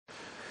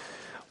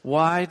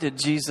Why did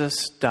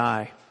Jesus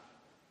die?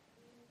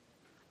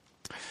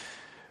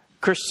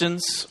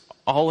 Christians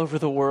all over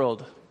the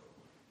world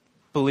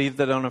believe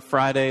that on a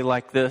Friday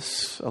like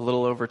this, a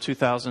little over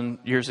 2,000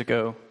 years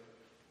ago,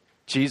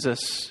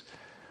 Jesus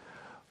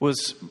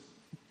was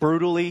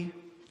brutally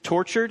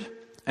tortured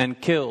and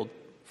killed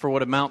for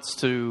what amounts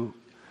to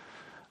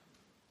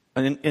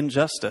an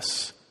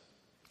injustice.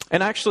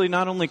 And actually,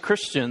 not only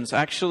Christians,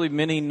 actually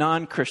many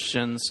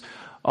non-Christians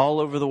all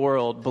over the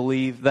world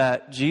believe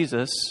that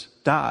Jesus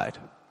died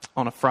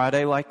on a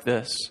Friday like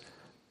this,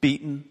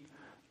 beaten,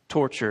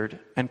 tortured,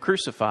 and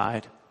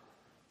crucified.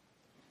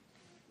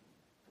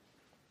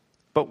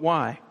 But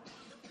why?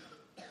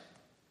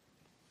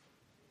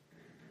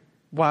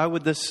 Why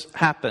would this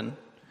happen?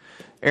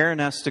 Aaron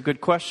asked a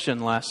good question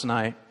last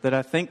night that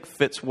I think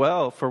fits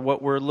well for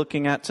what we're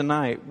looking at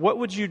tonight. What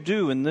would you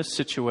do in this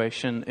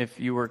situation if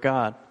you were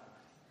God?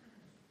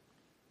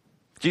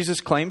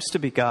 Jesus claims to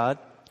be God.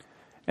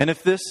 And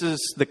if this is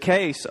the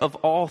case, of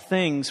all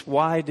things,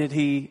 why did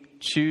he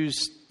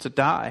choose to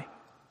die?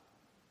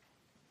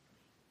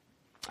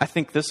 I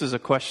think this is a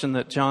question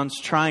that John's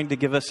trying to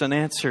give us an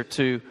answer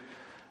to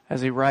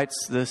as he writes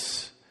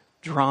this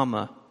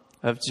drama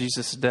of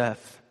Jesus'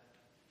 death.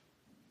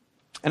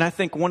 And I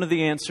think one of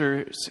the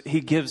answers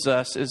he gives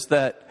us is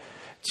that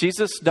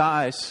Jesus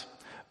dies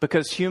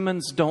because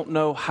humans don't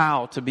know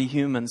how to be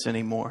humans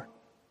anymore.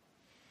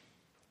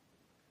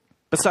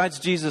 Besides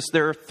Jesus,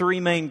 there are three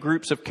main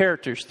groups of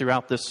characters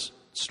throughout this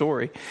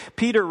story.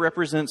 Peter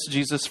represents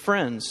Jesus'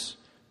 friends,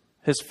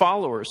 his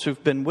followers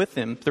who've been with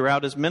him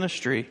throughout his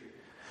ministry.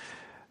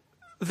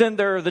 Then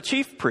there are the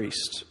chief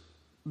priests,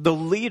 the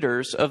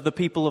leaders of the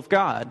people of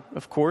God.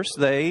 Of course,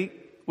 they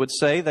would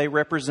say they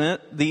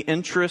represent the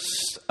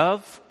interests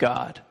of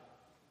God.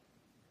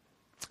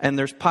 And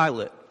there's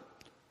Pilate.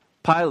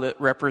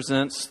 Pilate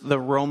represents the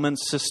Roman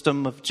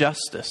system of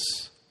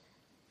justice.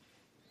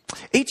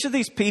 Each of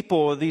these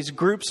people, these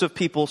groups of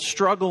people,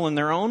 struggle in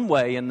their own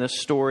way in this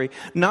story,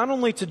 not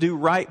only to do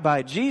right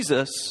by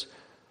Jesus,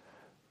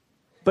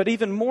 but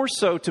even more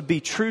so to be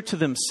true to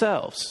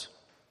themselves.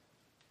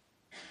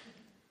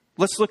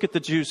 Let's look at the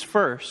Jews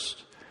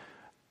first.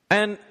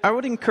 And I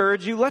would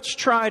encourage you, let's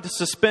try to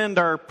suspend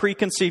our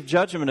preconceived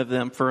judgment of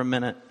them for a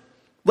minute.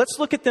 Let's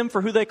look at them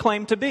for who they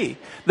claim to be.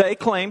 They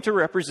claim to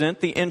represent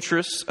the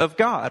interests of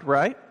God,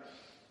 right?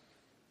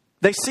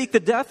 They seek the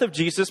death of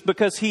Jesus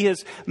because he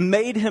has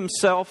made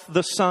himself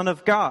the Son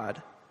of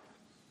God.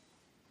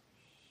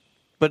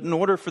 But in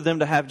order for them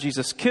to have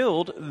Jesus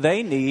killed,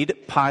 they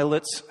need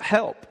Pilate's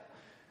help.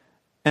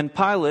 And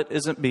Pilate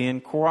isn't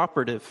being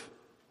cooperative.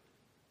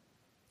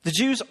 The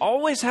Jews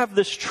always have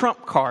this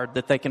trump card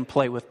that they can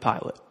play with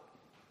Pilate.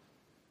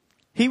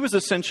 He was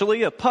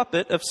essentially a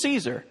puppet of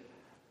Caesar.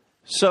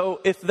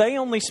 So if they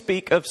only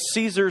speak of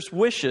Caesar's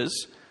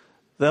wishes,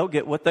 they'll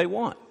get what they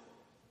want.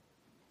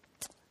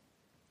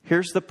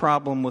 Here's the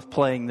problem with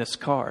playing this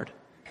card.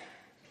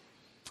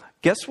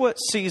 Guess what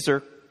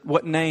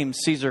name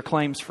Caesar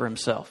claims for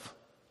himself?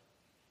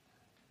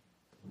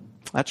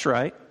 That's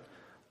right,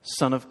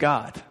 Son of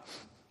God.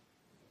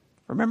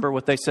 Remember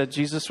what they said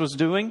Jesus was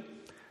doing?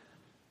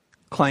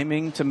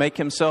 Claiming to make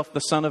himself the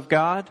Son of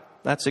God?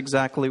 That's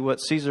exactly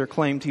what Caesar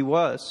claimed he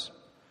was.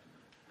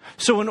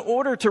 So in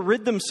order to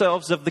rid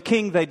themselves of the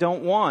king they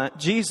don't want,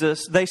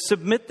 Jesus, they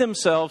submit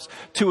themselves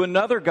to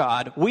another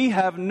god. We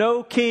have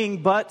no king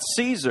but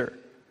Caesar.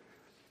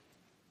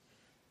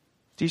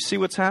 Do you see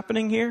what's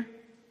happening here?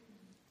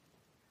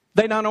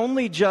 They not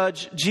only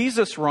judge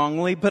Jesus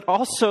wrongly, but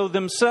also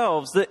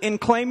themselves. That in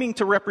claiming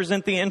to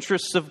represent the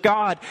interests of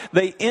God,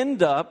 they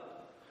end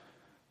up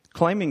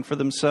claiming for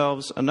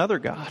themselves another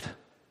god.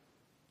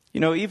 You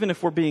know, even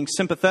if we're being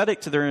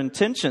sympathetic to their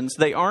intentions,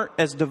 they aren't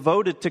as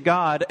devoted to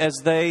God as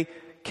they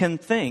can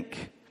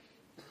think.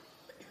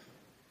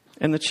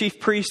 In the chief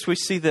priests, we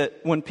see that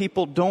when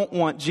people don't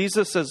want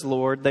Jesus as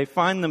Lord, they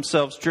find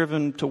themselves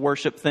driven to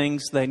worship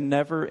things they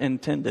never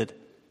intended.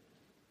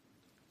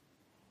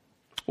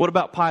 What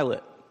about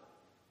Pilate?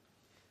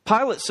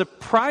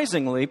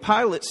 Surprisingly,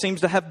 Pilate seems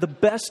to have the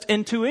best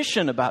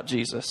intuition about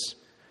Jesus.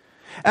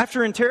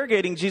 After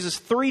interrogating Jesus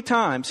 3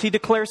 times, he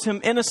declares him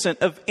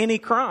innocent of any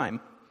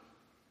crime.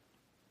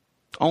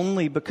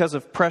 Only because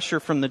of pressure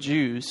from the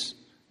Jews,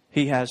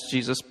 he has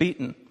Jesus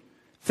beaten,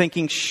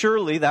 thinking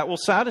surely that will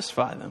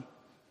satisfy them.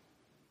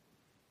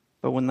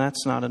 But when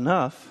that's not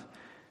enough,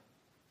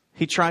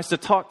 he tries to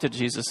talk to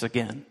Jesus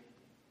again.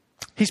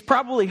 He's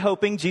probably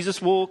hoping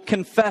Jesus will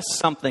confess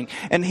something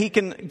and he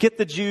can get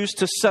the Jews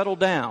to settle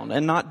down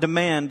and not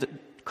demand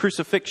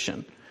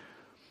crucifixion.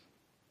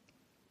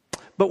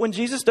 But when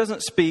Jesus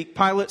doesn't speak,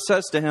 Pilate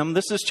says to him,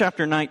 this is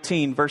chapter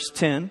 19, verse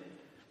 10,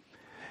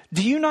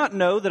 "Do you not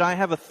know that I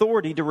have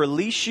authority to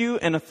release you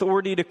and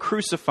authority to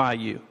crucify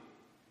you?"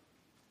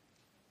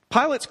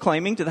 Pilate's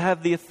claiming to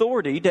have the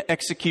authority to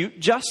execute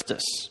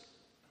justice,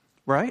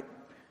 right?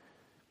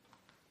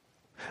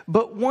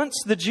 But once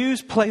the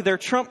Jews play their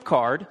trump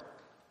card,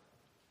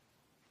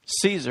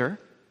 Caesar,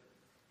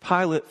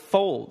 Pilate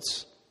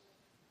folds.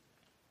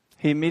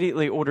 He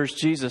immediately orders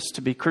Jesus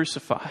to be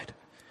crucified.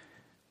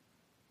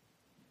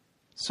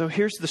 So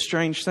here's the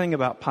strange thing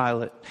about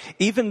Pilate.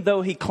 Even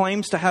though he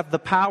claims to have the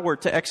power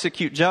to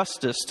execute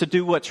justice, to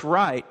do what's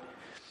right,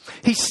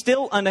 he's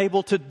still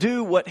unable to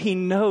do what he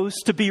knows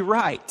to be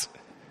right.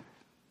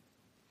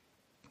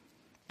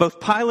 Both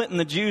Pilate and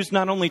the Jews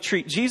not only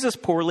treat Jesus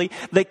poorly,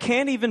 they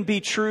can't even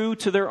be true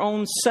to their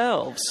own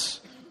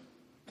selves.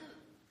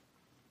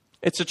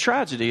 It's a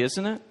tragedy,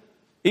 isn't it?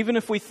 Even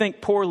if we think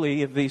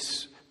poorly of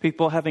these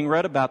people, having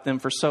read about them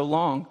for so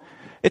long,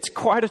 it's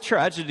quite a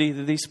tragedy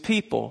that these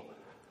people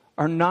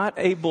are not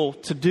able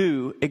to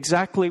do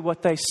exactly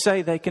what they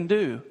say they can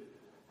do.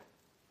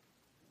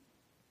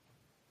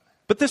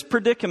 But this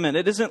predicament,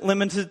 it isn't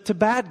limited to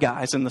bad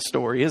guys in the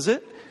story, is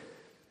it?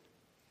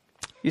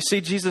 You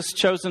see, Jesus'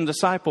 chosen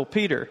disciple,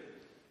 Peter,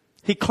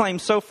 he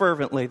claimed so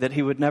fervently that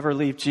he would never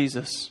leave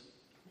Jesus.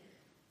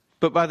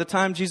 But by the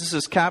time Jesus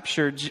is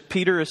captured,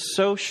 Peter is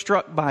so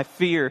struck by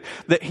fear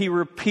that he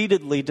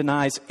repeatedly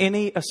denies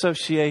any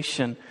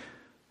association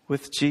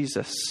with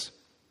Jesus.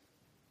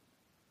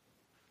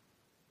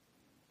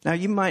 Now,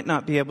 you might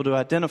not be able to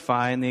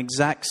identify in the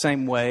exact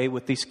same way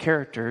with these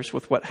characters,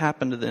 with what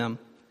happened to them.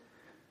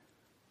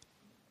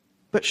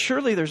 But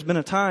surely there's been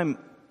a time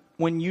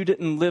when you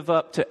didn't live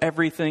up to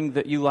everything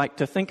that you like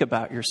to think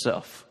about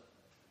yourself.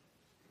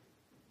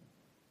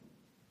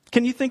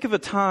 Can you think of a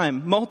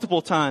time,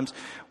 multiple times,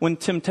 when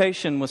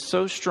temptation was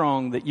so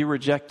strong that you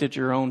rejected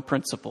your own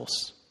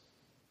principles?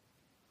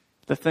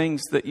 The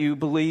things that you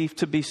believe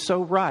to be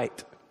so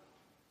right.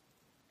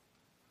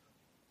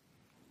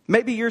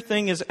 Maybe your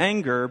thing is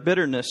anger or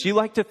bitterness. You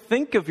like to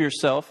think of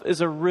yourself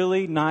as a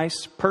really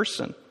nice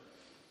person.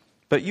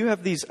 But you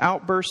have these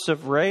outbursts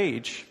of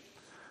rage,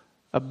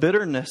 a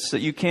bitterness that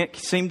you can't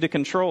seem to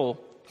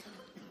control.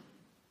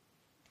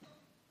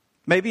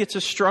 Maybe it's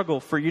a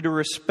struggle for you to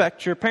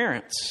respect your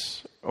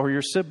parents or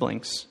your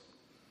siblings.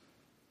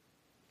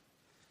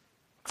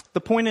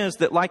 The point is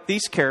that, like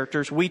these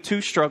characters, we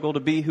too struggle to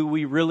be who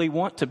we really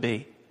want to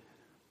be.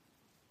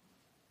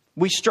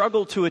 We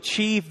struggle to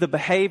achieve the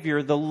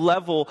behavior, the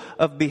level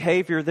of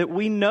behavior that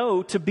we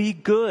know to be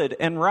good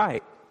and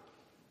right.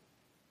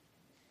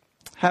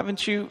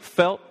 Haven't you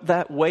felt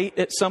that weight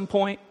at some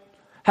point?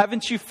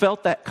 Haven't you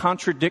felt that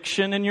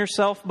contradiction in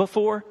yourself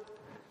before?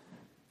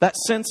 That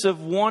sense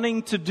of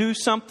wanting to do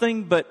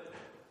something but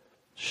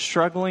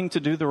struggling to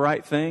do the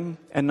right thing,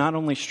 and not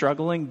only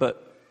struggling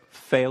but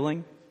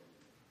failing?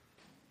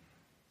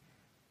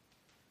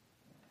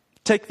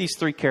 Take these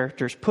three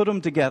characters, put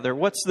them together.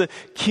 What's the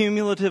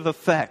cumulative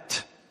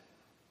effect?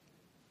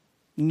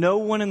 No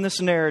one in this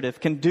narrative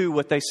can do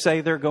what they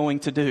say they're going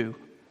to do.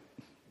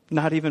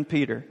 Not even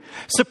Peter.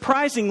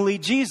 Surprisingly,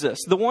 Jesus,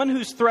 the one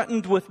who's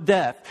threatened with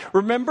death,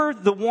 remember,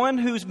 the one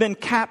who's been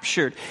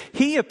captured,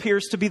 he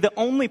appears to be the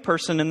only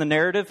person in the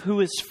narrative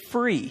who is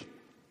free.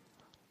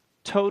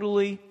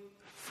 Totally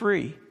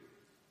free.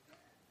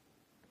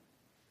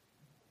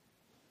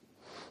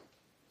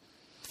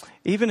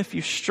 Even if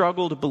you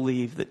struggle to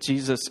believe that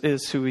Jesus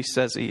is who he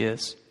says he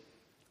is,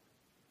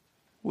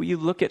 will you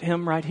look at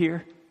him right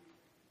here?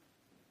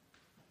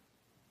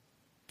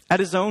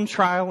 At his own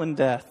trial and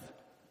death,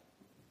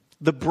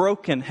 the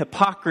broken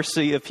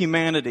hypocrisy of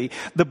humanity,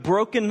 the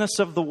brokenness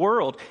of the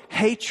world,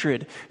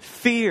 hatred,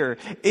 fear,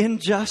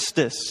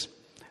 injustice,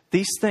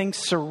 these things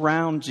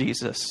surround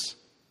Jesus.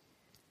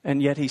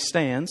 And yet he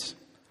stands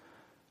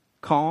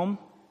calm,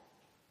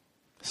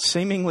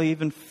 seemingly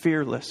even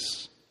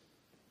fearless.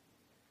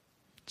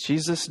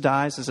 Jesus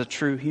dies as a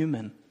true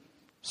human,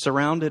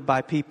 surrounded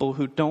by people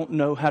who don't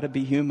know how to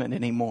be human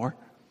anymore.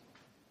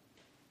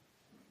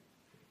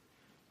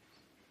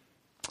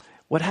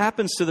 What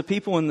happens to the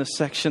people in this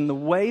section, the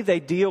way they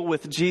deal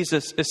with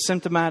Jesus, is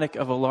symptomatic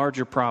of a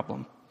larger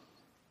problem.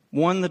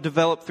 One that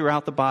developed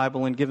throughout the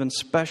Bible and given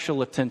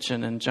special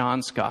attention in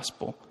John's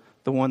Gospel,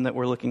 the one that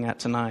we're looking at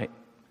tonight.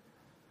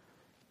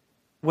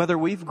 Whether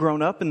we've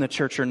grown up in the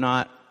church or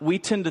not, we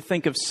tend to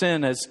think of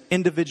sin as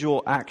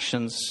individual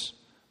actions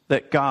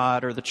that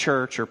God or the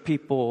church or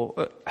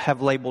people have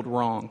labeled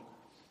wrong.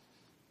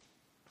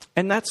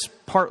 And that's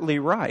partly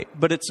right,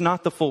 but it's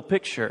not the full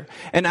picture.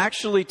 And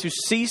actually, to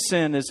see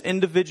sin as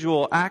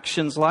individual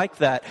actions like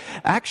that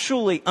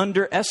actually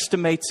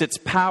underestimates its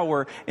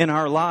power in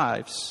our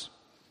lives.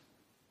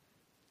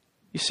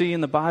 You see,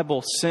 in the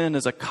Bible, sin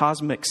is a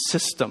cosmic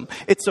system.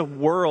 It's a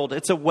world.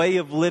 It's a way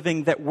of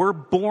living that we're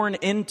born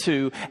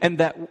into and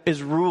that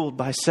is ruled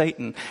by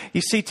Satan. You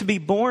see, to be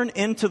born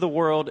into the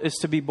world is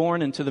to be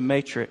born into the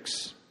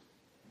matrix.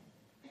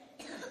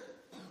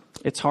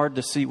 It's hard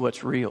to see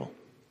what's real.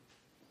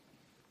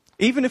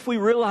 Even if we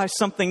realize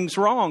something's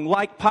wrong,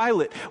 like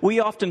Pilate, we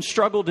often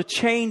struggle to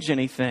change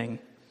anything.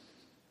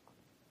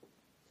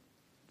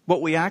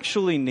 What we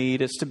actually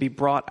need is to be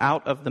brought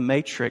out of the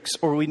matrix,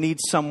 or we need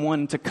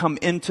someone to come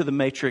into the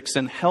matrix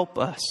and help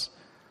us.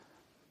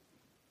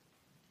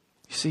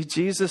 You see,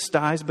 Jesus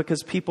dies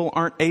because people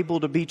aren't able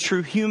to be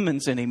true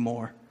humans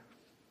anymore.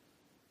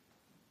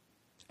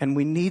 And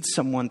we need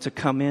someone to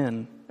come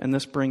in. And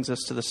this brings us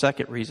to the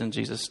second reason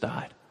Jesus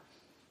died.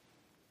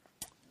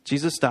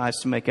 Jesus dies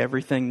to make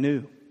everything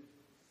new.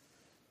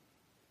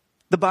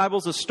 The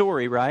Bible's a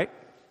story, right?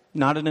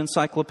 Not an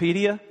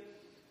encyclopedia?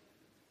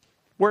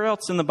 Where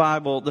else in the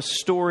Bible, the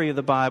story of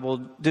the Bible,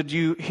 did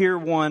you hear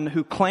one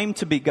who claimed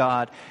to be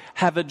God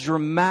have a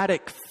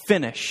dramatic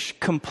finish,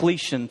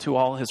 completion to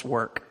all his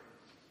work?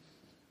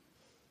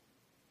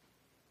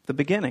 The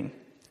beginning,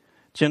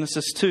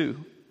 Genesis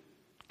 2.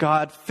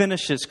 God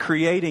finishes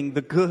creating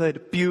the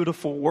good,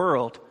 beautiful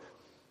world.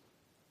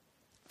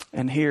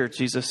 And here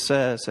Jesus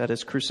says at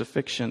his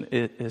crucifixion,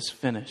 it is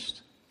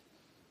finished.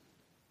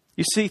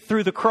 You see,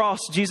 through the cross,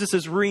 Jesus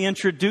is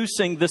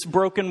reintroducing this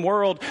broken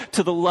world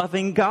to the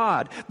loving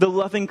God, the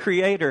loving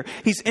Creator.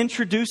 He's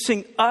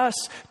introducing us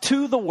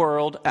to the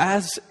world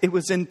as it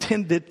was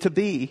intended to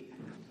be.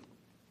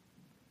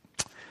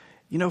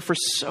 You know, for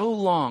so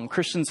long,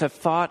 Christians have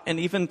thought and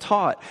even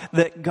taught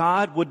that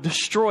God would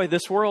destroy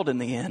this world in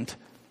the end.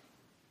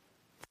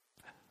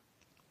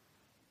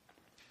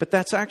 But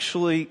that's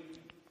actually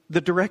the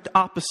direct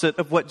opposite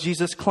of what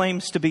Jesus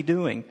claims to be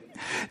doing.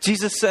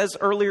 Jesus says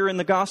earlier in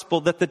the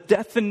gospel that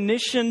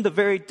the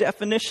very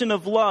definition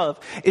of love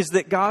is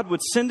that God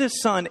would send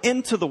his Son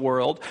into the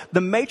world,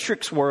 the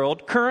matrix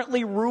world,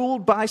 currently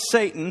ruled by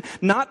Satan,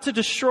 not to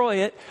destroy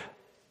it,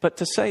 but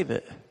to save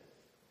it.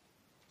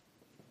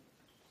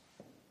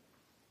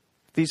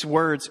 These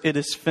words, it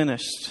is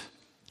finished.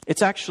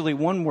 It's actually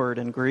one word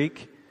in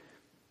Greek.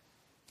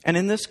 And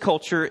in this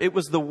culture, it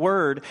was the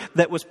word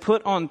that was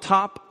put on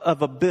top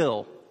of a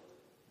bill.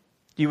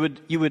 You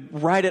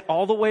would write it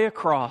all the way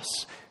across.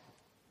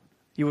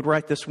 You would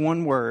write this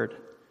one word.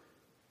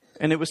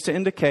 And it was to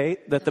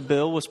indicate that the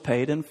bill was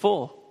paid in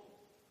full.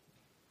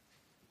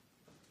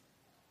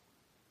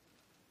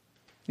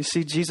 You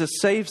see, Jesus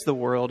saves the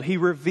world. He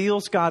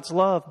reveals God's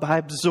love by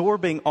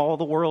absorbing all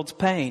the world's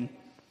pain,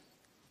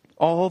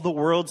 all the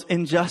world's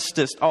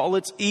injustice, all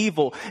its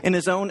evil in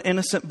his own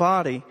innocent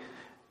body.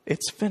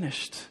 It's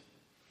finished.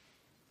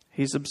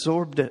 He's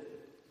absorbed it.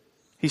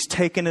 He's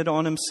taken it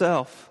on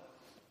himself.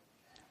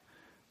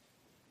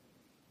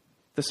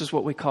 This is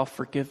what we call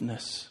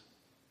forgiveness.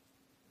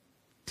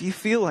 Do you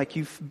feel like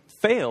you've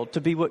failed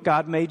to be what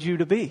God made you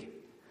to be?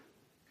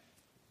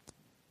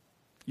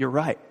 You're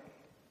right.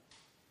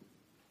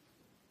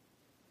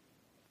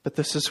 But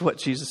this is what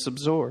Jesus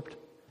absorbed.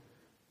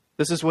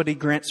 This is what he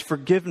grants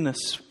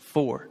forgiveness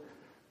for.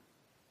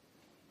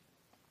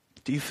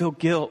 Do you feel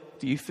guilt?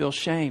 Do you feel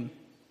shame?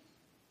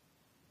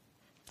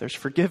 There's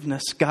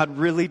forgiveness. God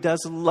really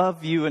does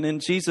love you, and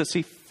in Jesus,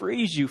 he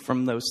frees you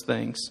from those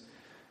things.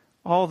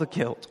 All the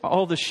guilt,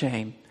 all the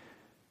shame.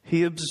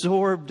 He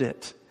absorbed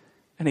it,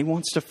 and he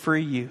wants to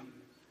free you.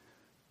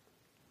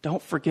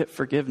 Don't forget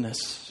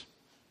forgiveness.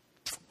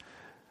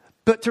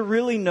 But to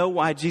really know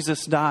why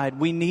Jesus died,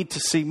 we need to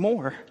see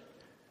more.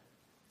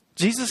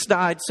 Jesus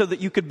died so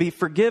that you could be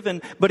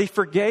forgiven, but he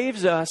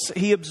forgave us.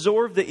 He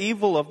absorbed the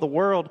evil of the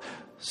world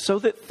so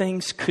that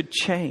things could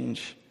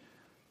change,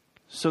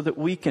 so that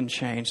we can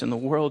change and the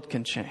world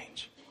can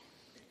change.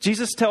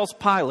 Jesus tells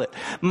Pilate,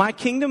 my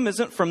kingdom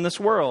isn't from this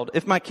world.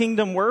 If my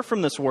kingdom were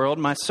from this world,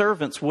 my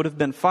servants would have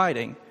been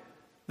fighting,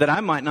 that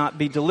I might not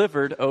be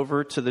delivered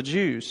over to the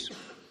Jews.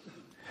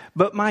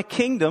 But my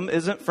kingdom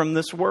isn't from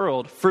this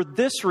world. For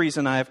this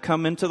reason I have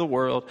come into the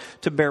world,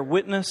 to bear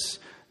witness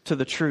to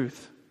the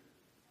truth.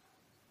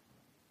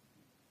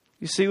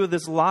 You see, with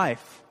his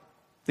life,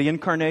 the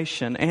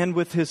incarnation, and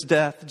with his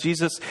death,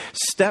 Jesus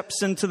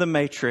steps into the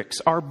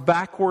matrix, our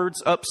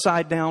backwards,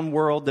 upside down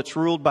world that's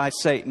ruled by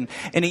Satan.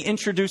 And he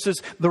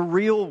introduces the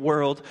real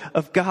world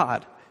of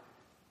God.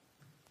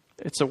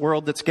 It's a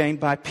world that's gained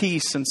by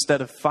peace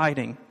instead of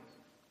fighting.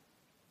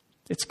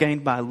 It's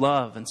gained by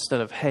love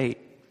instead of hate.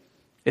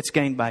 It's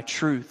gained by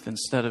truth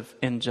instead of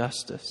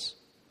injustice.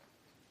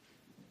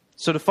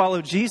 So to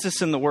follow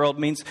Jesus in the world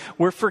means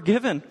we're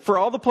forgiven for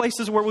all the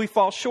places where we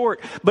fall short.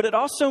 But it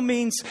also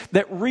means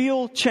that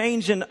real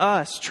change in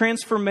us,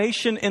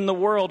 transformation in the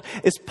world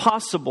is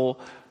possible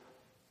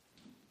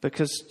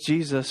because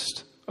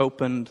Jesus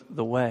opened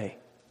the way.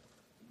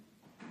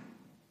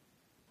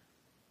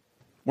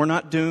 We're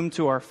not doomed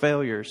to our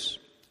failures,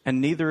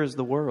 and neither is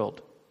the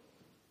world.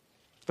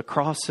 The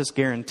cross has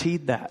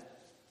guaranteed that.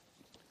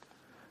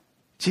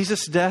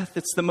 Jesus' death,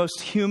 it's the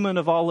most human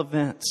of all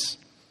events.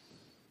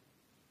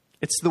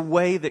 It's the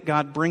way that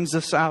God brings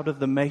us out of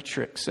the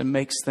matrix and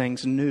makes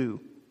things new.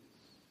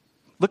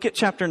 Look at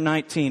chapter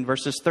 19,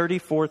 verses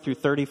 34 through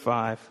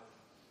 35.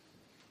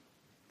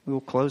 We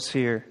will close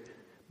here.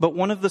 But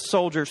one of the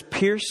soldiers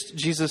pierced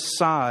Jesus'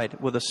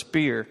 side with a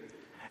spear,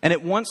 and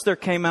at once there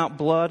came out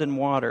blood and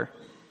water.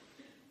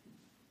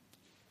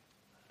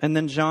 And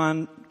then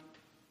John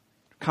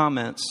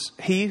comments,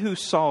 he who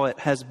saw it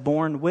has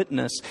borne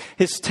witness.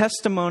 His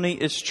testimony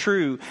is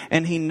true,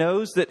 and he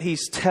knows that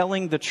he's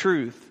telling the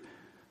truth,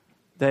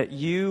 that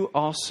you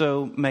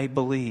also may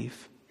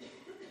believe.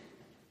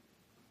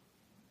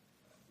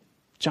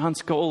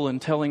 John's goal in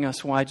telling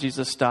us why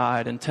Jesus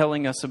died and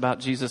telling us about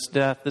Jesus'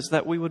 death is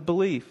that we would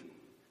believe.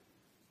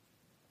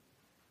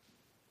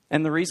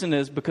 And the reason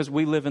is because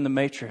we live in the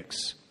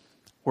matrix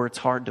where it's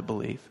hard to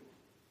believe.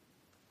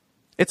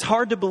 It's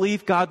hard to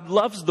believe God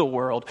loves the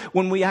world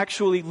when we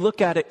actually look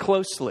at it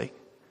closely.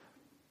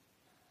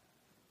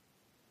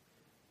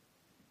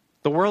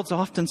 The world's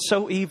often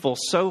so evil,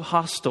 so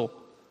hostile.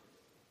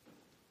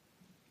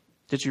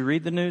 Did you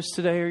read the news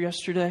today or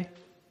yesterday?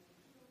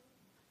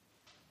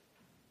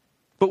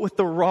 But with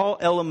the raw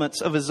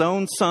elements of his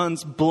own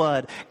Son's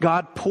blood,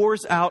 God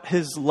pours out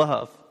his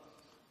love.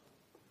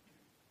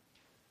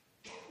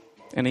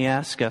 And he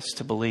asks us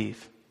to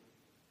believe.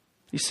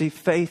 You see,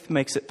 faith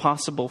makes it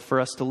possible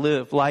for us to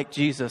live like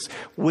Jesus,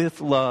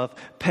 with love,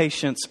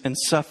 patience, and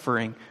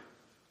suffering,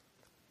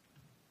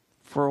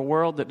 for a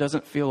world that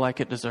doesn't feel like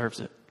it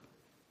deserves it.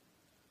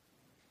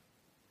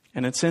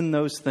 And it's in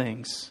those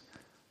things,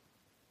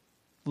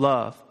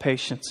 love,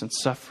 patience, and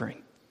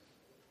suffering,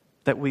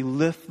 that we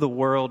lift the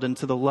world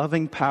into the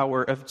loving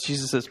power of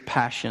Jesus'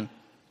 passion,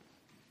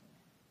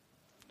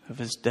 of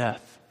his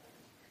death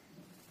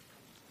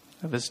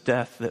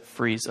that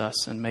frees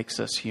us and makes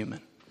us human.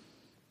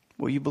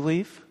 Will you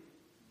believe?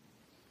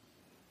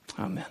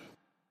 Amen.